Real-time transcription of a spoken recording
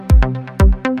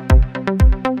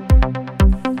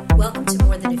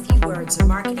It's a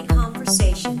marketing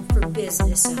conversation for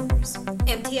business owners.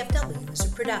 MTFW is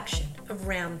a production of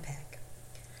Round Peg.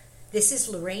 This is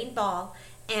Lorraine Ball,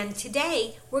 and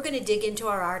today we're going to dig into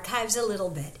our archives a little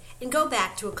bit and go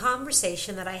back to a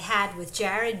conversation that I had with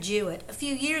Jared Jewett a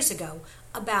few years ago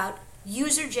about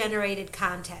user-generated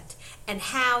content and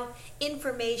how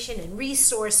information and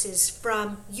resources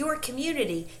from your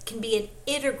community can be an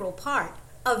integral part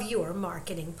of your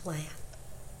marketing plan.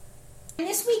 And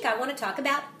this week I want to talk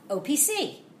about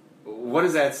OPC. What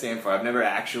does that stand for? I've never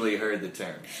actually heard the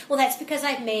term. Well, that's because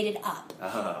I've made it up.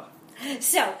 Oh.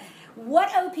 So, what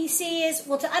OPC is?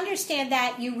 Well, to understand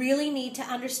that, you really need to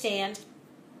understand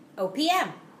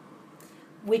OPM,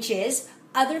 which is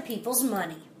other people's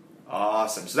money.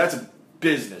 Awesome. So that's a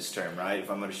business term, right? If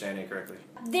I'm understanding it correctly.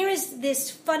 There is this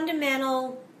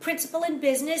fundamental principle in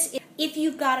business. If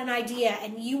you've got an idea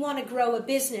and you want to grow a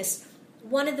business,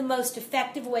 one of the most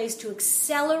effective ways to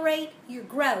accelerate your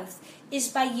growth is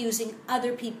by using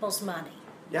other people's money.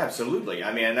 Yeah, absolutely.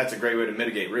 I mean, that's a great way to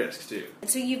mitigate risk, too.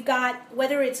 So you've got,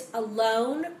 whether it's a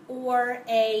loan or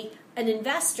an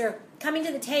investor coming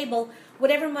to the table,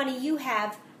 whatever money you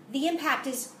have, the impact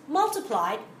is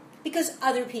multiplied because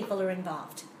other people are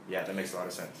involved. Yeah, that makes a lot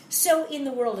of sense. So in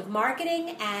the world of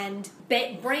marketing and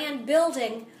brand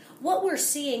building, what we're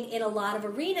seeing in a lot of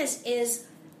arenas is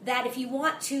that if you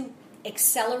want to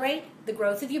accelerate the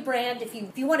growth of your brand, if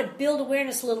you want to build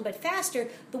awareness a little bit faster,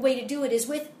 the way to do it is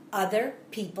with other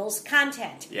people's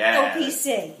content. Yeah.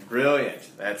 OPC.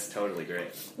 Brilliant. That's totally great.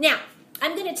 Now,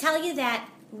 I'm going to tell you that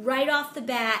right off the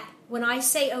bat, when I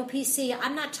say OPC,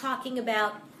 I'm not talking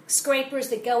about scrapers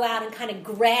that go out and kind of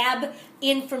grab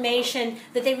information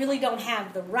that they really don't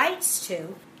have the rights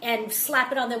to and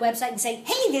slap it on their website and say,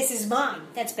 hey, this is mine.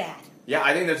 That's bad. Yeah,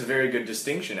 I think that's a very good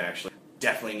distinction, actually.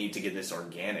 Definitely need to get this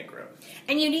organic growth.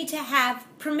 And you need to have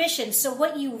permission. So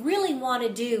what you really want to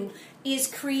do is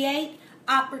create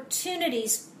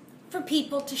opportunities for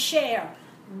people to share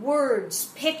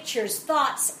words, pictures,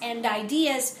 thoughts, and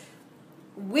ideas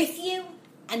with you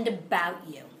and about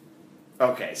you.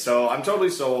 Okay, so I'm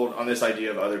totally sold on this idea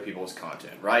of other people's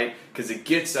content, right? Because it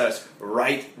gets us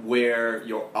right where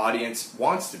your audience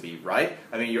wants to be, right?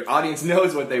 I mean, your audience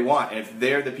knows what they want, and if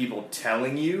they're the people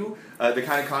telling you the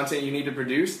kind of content you need to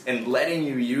produce and letting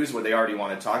you use what they already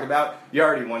want to talk about, you're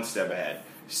already one step ahead.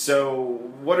 So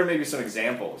what are maybe some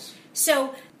examples?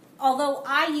 So, although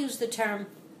I use the term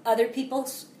other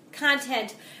people's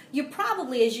content, you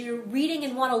probably, as you're reading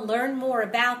and want to learn more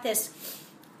about this,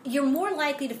 you're more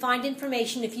likely to find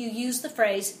information if you use the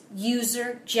phrase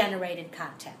user-generated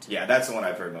content. Yeah, that's the one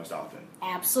I've heard most often.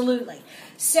 Absolutely.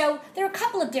 So there are a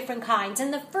couple of different kinds,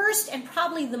 and the first and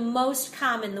probably the most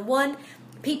common, the one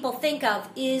people think of,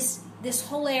 is this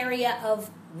whole area of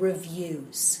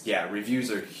reviews. Yeah, reviews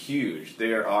are huge.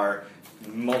 There's a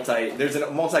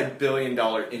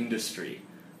multi-billion-dollar industry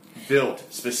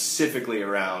built specifically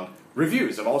around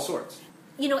reviews of all sorts.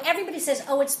 You know, everybody says,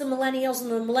 oh, it's the millennials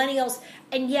and the millennials.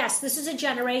 And yes, this is a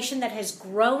generation that has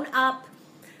grown up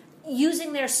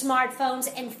using their smartphones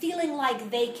and feeling like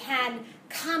they can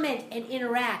comment and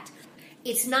interact.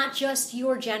 It's not just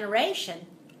your generation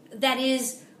that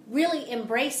is really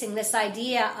embracing this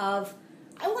idea of,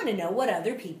 I want to know what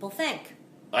other people think.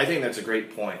 I think that's a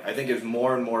great point. I think as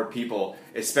more and more people,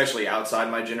 especially outside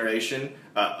my generation,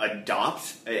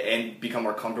 adopt and become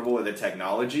more comfortable with the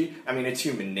technology, I mean, it's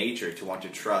human nature to want to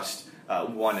trust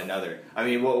one another. I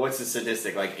mean, what's the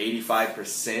statistic? Like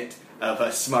 85% of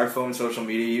smartphone social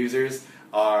media users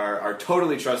are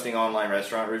totally trusting online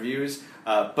restaurant reviews,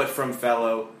 but from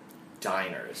fellow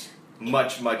diners.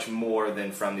 Much, much more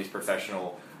than from these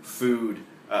professional food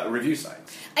review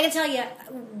sites. I can tell you,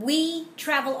 we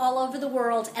travel all over the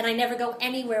world, and I never go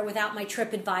anywhere without my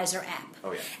TripAdvisor app.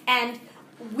 Oh, yeah. And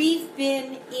we've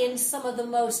been in some of the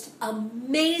most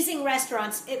amazing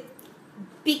restaurants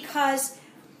because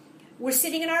we're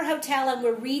sitting in our hotel and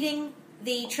we're reading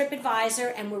the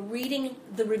TripAdvisor and we're reading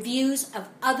the reviews of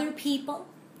other people.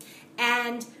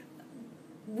 And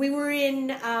we were in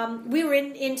Tel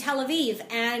Aviv,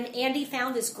 and Andy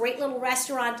found this great little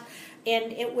restaurant,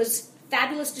 and it was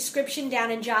fabulous description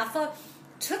down in Jaffa.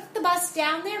 Took the bus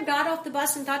down there, got off the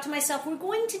bus, and thought to myself, we're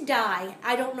going to die.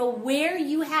 I don't know where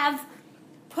you have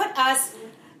put us.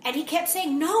 And he kept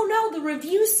saying, no, the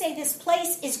reviews say this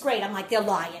place is great. I'm like, they're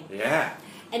lying. Yeah.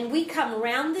 And we come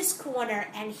around this corner,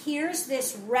 and here's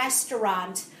this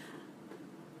restaurant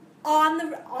on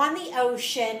the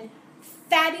ocean,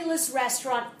 fabulous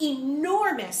restaurant,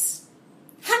 enormous.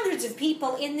 Hundreds of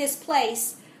people in this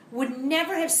place would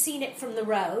never have seen it from the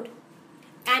road.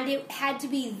 And it had to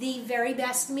be the very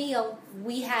best meal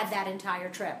we had that entire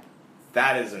trip.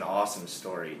 That is an awesome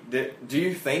story. Do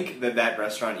you think that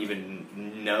restaurant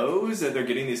even knows that they're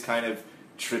getting these kind of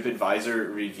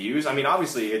TripAdvisor reviews? I mean,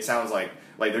 obviously, it sounds like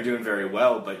they're doing very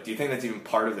well, but do you think that's even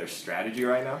part of their strategy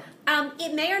right now?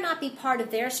 It may or not be part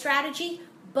of their strategy,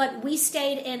 but we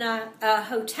stayed in a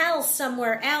hotel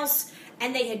somewhere else,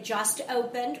 and they had just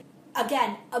opened.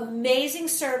 Again, amazing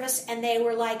service, and they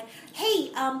were like, hey,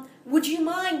 would you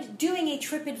mind doing a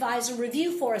TripAdvisor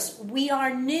review for us? We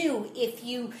are new. If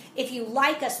you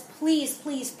like us, please,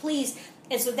 please, please.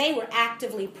 And so they were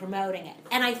actively promoting it.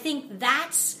 And I think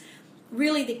that's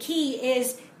really the key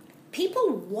is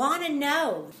people want to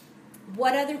know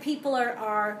what other people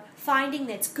are finding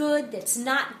that's good, that's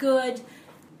not good.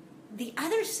 The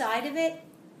other side of it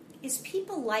is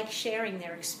people like sharing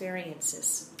their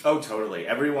experiences. Oh, totally.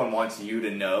 Everyone wants you to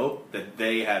know that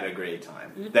they had a great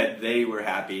time, that they were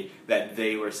happy, that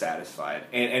they were satisfied.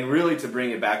 And really, to bring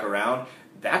it back around,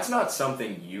 that's not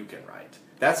something you can write.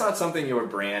 That's not something your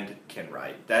brand can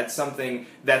write. That's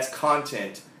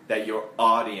content that your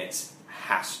audience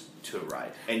has to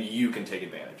write, and you can take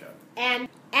advantage of. And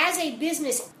as a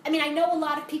business, I mean, I know a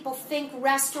lot of people think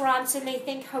restaurants and they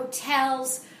think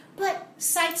hotels, but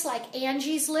sites like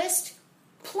Angie's List,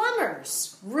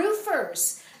 plumbers,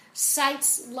 roofers,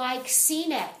 sites like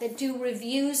CNET that do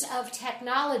reviews of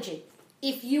technology.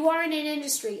 If you are in an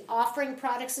industry offering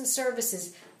products and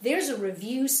services, there's a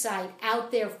review site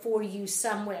out there for you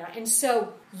somewhere. And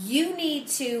so you need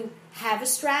to have a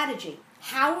strategy.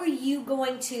 How are you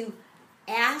going to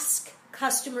ask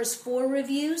customers for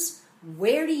reviews?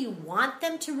 Where do you want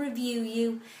them to review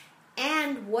you?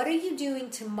 And what are you doing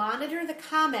to monitor the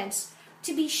comments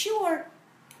to be sure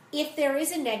if there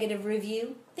is a negative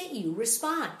review that you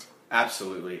respond?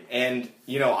 Absolutely. And,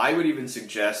 I would even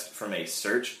suggest from a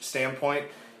search standpoint,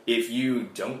 if you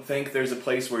don't think there's a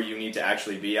place where you need to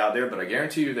actually be out there, but I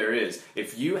guarantee you there is,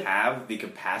 if you have the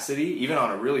capacity, even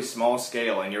on a really small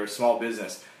scale and you're a small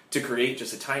business, to create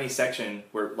just a tiny section,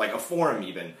 where, like a forum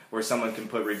even, where someone can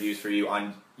put reviews for you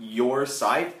on your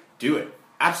site, do it.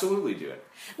 Absolutely do it.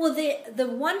 Well, the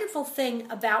wonderful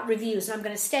thing about reviews, and I'm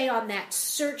going to stay on that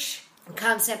search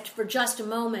concept for just a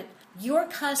moment, your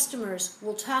customers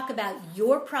will talk about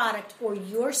your product or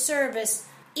your service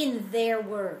in their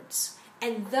words.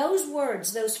 And those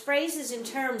words, those phrases and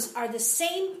terms are the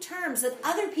same terms that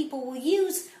other people will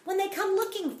use when they come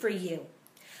looking for you.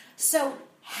 So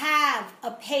have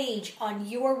a page on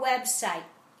your website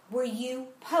where you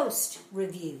post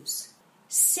reviews.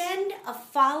 Send a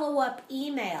follow-up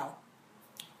email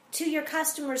to your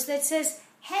customers that says,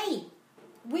 hey,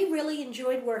 we really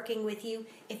enjoyed working with you.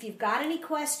 If you've got any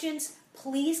questions,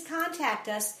 please contact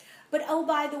us. But oh,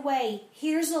 by the way,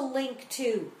 here's a link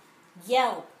to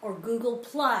Yelp or Google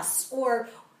Plus or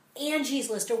Angie's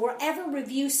List or wherever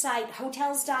review site,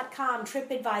 Hotels.com,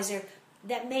 TripAdvisor,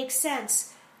 that makes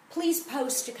sense. Please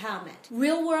post a comment.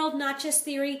 Real world, not just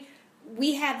theory.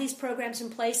 We have these programs in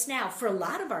place now for a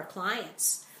lot of our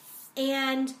clients.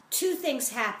 And two things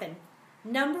happen.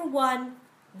 Number one,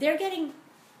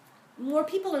 more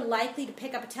people are likely to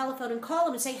pick up a telephone and call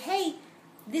them and say, hey,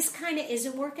 this kind of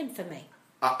isn't working for me.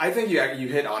 I think you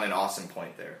hit on an awesome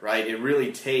point there, right? It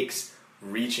really takes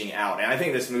reaching out. And I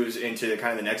think this moves into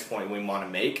kind of the next point we want to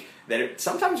make, that it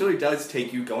sometimes really does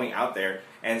take you going out there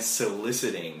and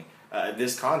soliciting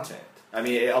this content. I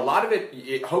mean, a lot of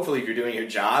it, hopefully if you're doing your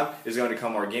job, is going to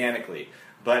come organically.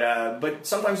 But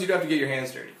sometimes you do have to get your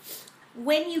hands dirty.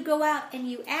 When you go out and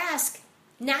you ask,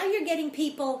 now you're getting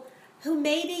people who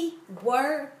maybe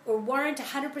were or weren't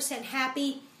 100%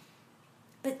 happy,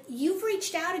 but you've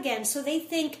reached out again, so they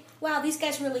think, wow, these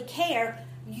guys really care.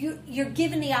 You're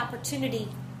given the opportunity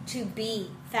to be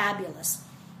fabulous.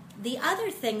 The other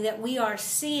thing that we are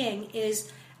seeing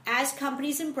is, as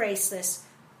companies embrace this,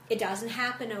 it doesn't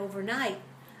happen overnight,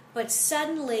 but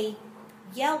suddenly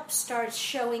Yelp starts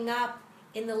showing up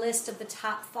in the list of the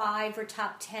top 5 or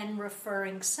top 10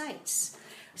 referring sites.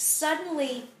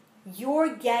 Suddenly,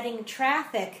 you're getting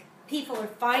traffic. People are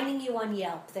finding you on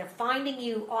Yelp. They're finding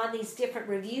you on these different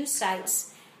review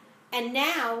sites. And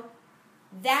now,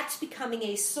 that's becoming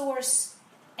a source,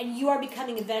 and you are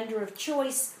becoming a vendor of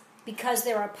choice because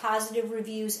there are positive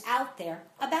reviews out there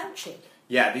about you.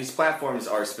 Yeah, these platforms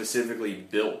are specifically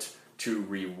built to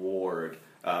reward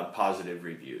positive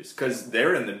reviews because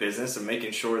they're in the business of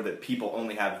making sure that people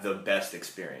only have the best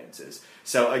experiences.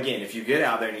 So again, if you get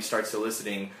out there and you start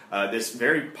soliciting this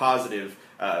very positive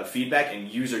feedback and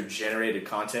user-generated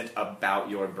content about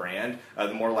your brand,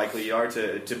 the more likely you are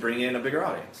to bring in a bigger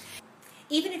audience.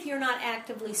 Even if you're not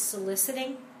actively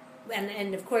soliciting,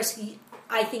 and of course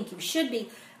I think you should be,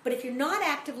 but if you're not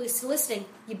actively soliciting,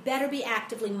 you better be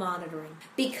actively monitoring,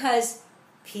 because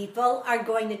people are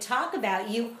going to talk about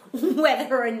you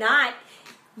whether or not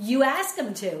you ask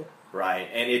them to. Right,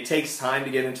 and it takes time to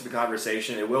get into the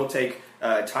conversation. It will take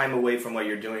time away from what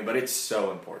you're doing, but it's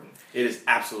so important. It is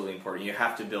absolutely important. You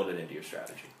have to build it into your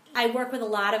strategy. I work with a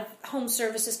lot of home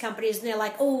services companies, and they're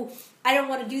like, oh, I don't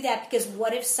want to do that because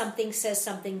what if someone says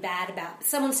something bad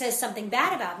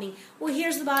about me? Well,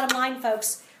 here's the bottom line,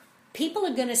 folks. People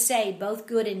are going to say both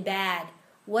good and bad.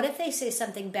 What if they say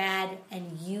something bad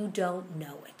and you don't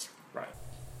know it? Right.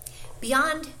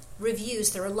 Beyond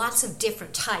reviews, there are lots of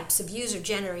different types of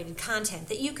user-generated content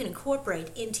that you can incorporate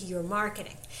into your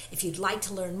marketing. If you'd like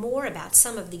to learn more about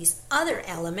some of these other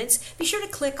elements, be sure to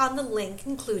click on the link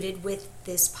included with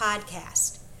this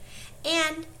podcast.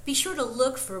 And be sure to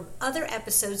look for other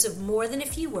episodes of More Than a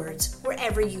Few Words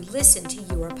wherever you listen to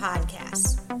your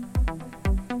podcasts.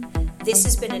 This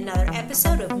has been another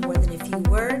episode of More Than a Few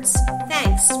Words.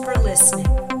 Thanks for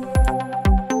listening.